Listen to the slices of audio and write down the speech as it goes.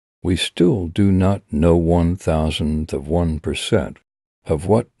We still do not know 1,000% of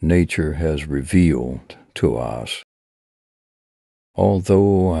what nature has revealed to us.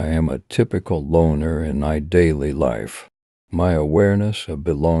 Although I am a typical loner in my daily life, my awareness of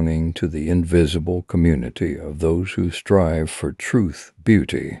belonging to the invisible community of those who strive for truth,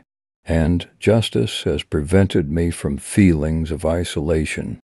 beauty, and justice has prevented me from feelings of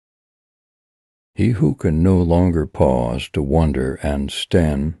isolation. He who can no longer pause to wonder and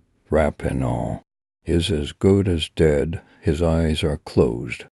stand wrapped in awe is as good as dead. His eyes are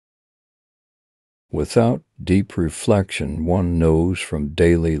closed. Without deep reflection, one knows from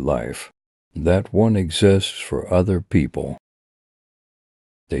daily life that one exists for other people.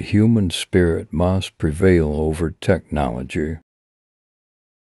 The human spirit must prevail over technology.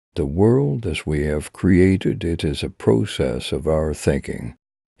 The world as we have created it is a process of our thinking.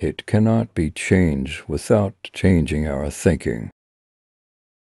 It cannot be changed without changing our thinking.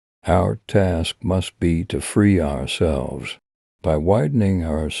 Our task must be to free ourselves by widening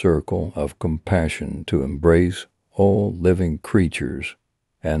our circle of compassion to embrace all living creatures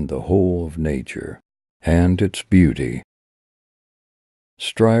and the whole of nature and its beauty.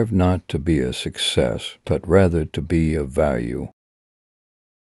 Strive not to be a success, but rather to be of value.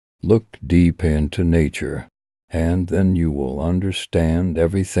 Look deep into nature, and then you will understand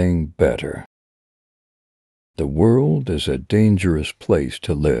everything better. The world is a dangerous place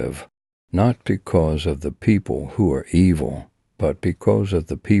to live, not because of the people who are evil, but because of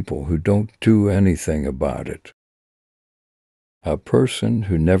the people who don't do anything about it. A person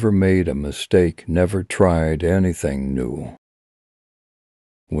who never made a mistake never tried anything new.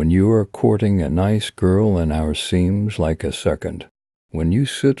 When you are courting a nice girl an hour seems like a second. When you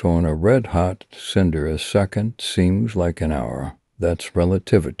sit on a red-hot cinder a second seems like an hour. That's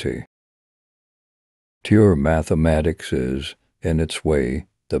relativity. Pure mathematics is, in its way,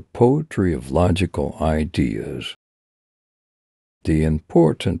 the poetry of logical ideas. The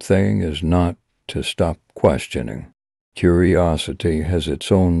important thing is not to stop questioning. Curiosity has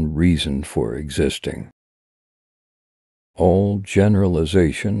its own reason for existing. All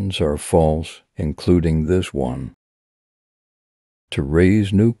generalizations are false, including this one. To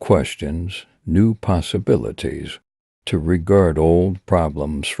raise new questions, new possibilities, to regard old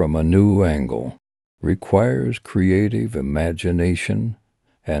problems from a new angle, requires creative imagination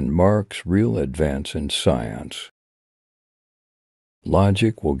and marks real advance in science.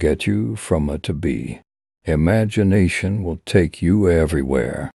 Logic will get you from A to B. Imagination will take you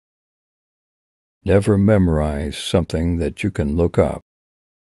everywhere. Never memorize something that you can look up.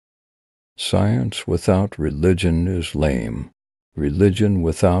 Science without religion is lame. Religion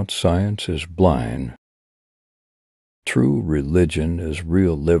without science is blind. True religion is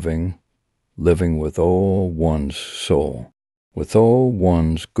real living, living with all one's soul, with all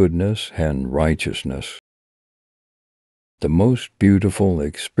one's goodness and righteousness. The most beautiful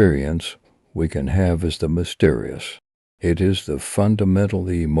experience we can have is the mysterious. It is the fundamental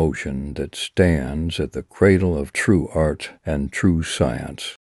emotion that stands at the cradle of true art and true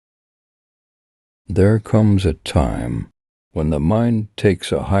science. There comes a time when the mind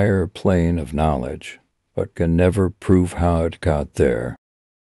takes a higher plane of knowledge, but can never prove how it got there.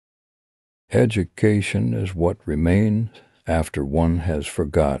 Education is what remains after one has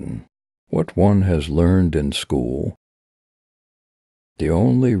forgotten what one has learned in school. The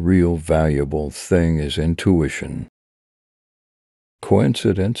only real valuable thing is intuition.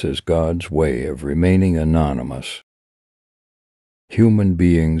 Coincidence is God's way of remaining anonymous. Human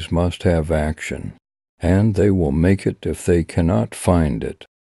beings must have action, and they will make it if they cannot find it.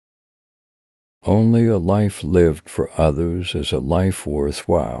 Only a life lived for others is a life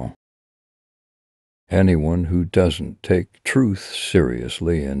worthwhile. Anyone who doesn't take truth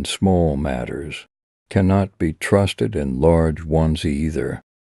seriously in small matters cannot be trusted in large ones either.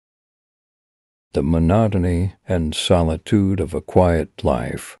 The monotony and solitude of a quiet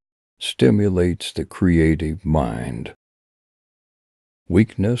life stimulates the creative mind.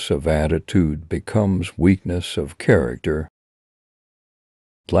 Weakness of attitude becomes weakness of character.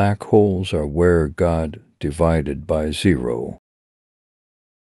 Black holes are where God divided by zero.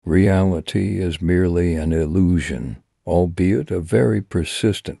 Reality is merely an illusion, albeit a very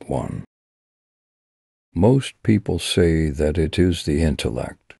persistent one. Most people say that it is the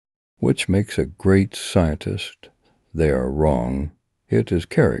intellect, which makes a great scientist. They are wrong. It is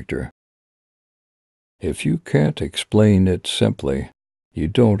character. If you can't explain it simply, you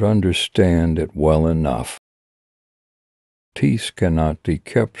don't understand it well enough. Peace cannot be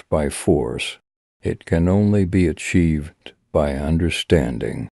kept by force. It can only be achieved by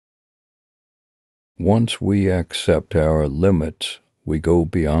understanding. Once we accept our limits, we go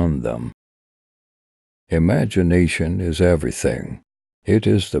beyond them. Imagination is everything. It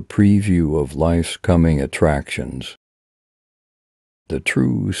is the preview of life's coming attractions. The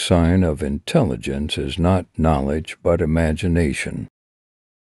true sign of intelligence is not knowledge but imagination.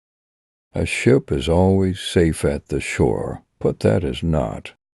 A ship is always safe at the shore, but that is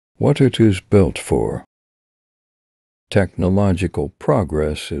not what it is built for. Technological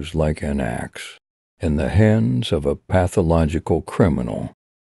progress is like an axe in the hands of a pathological criminal.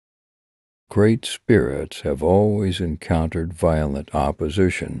 Great spirits have always encountered violent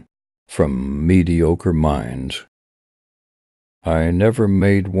opposition from mediocre minds. I never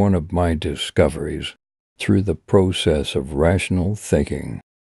made one of my discoveries through the process of rational thinking.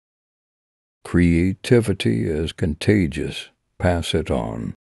 Creativity is contagious. Pass it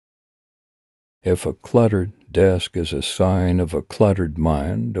on. If a cluttered desk is a sign of a cluttered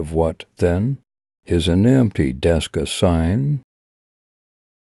mind, of what, then, is an empty desk a sign?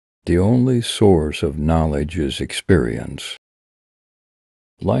 The only source of knowledge is experience.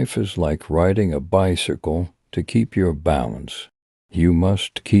 Life is like riding a bicycle. To keep your balance, you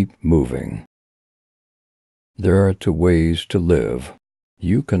must keep moving. There are two ways to live.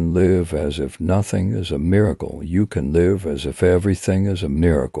 You can live as if nothing is a miracle. You can live as if everything is a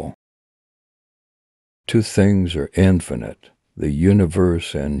miracle. Two things are infinite, the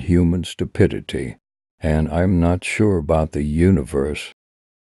universe and human stupidity, and I'm not sure about the universe.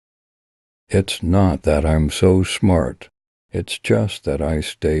 It's not that I'm so smart. It's just that I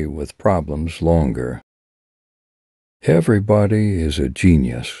stay with problems longer. Everybody is a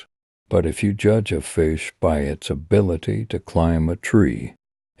genius. But if you judge a fish by its ability to climb a tree,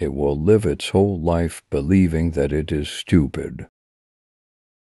 it will live its whole life believing that it is stupid.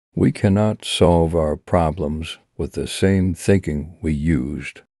 We cannot solve our problems with the same thinking we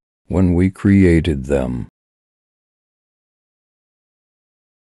used when we created them.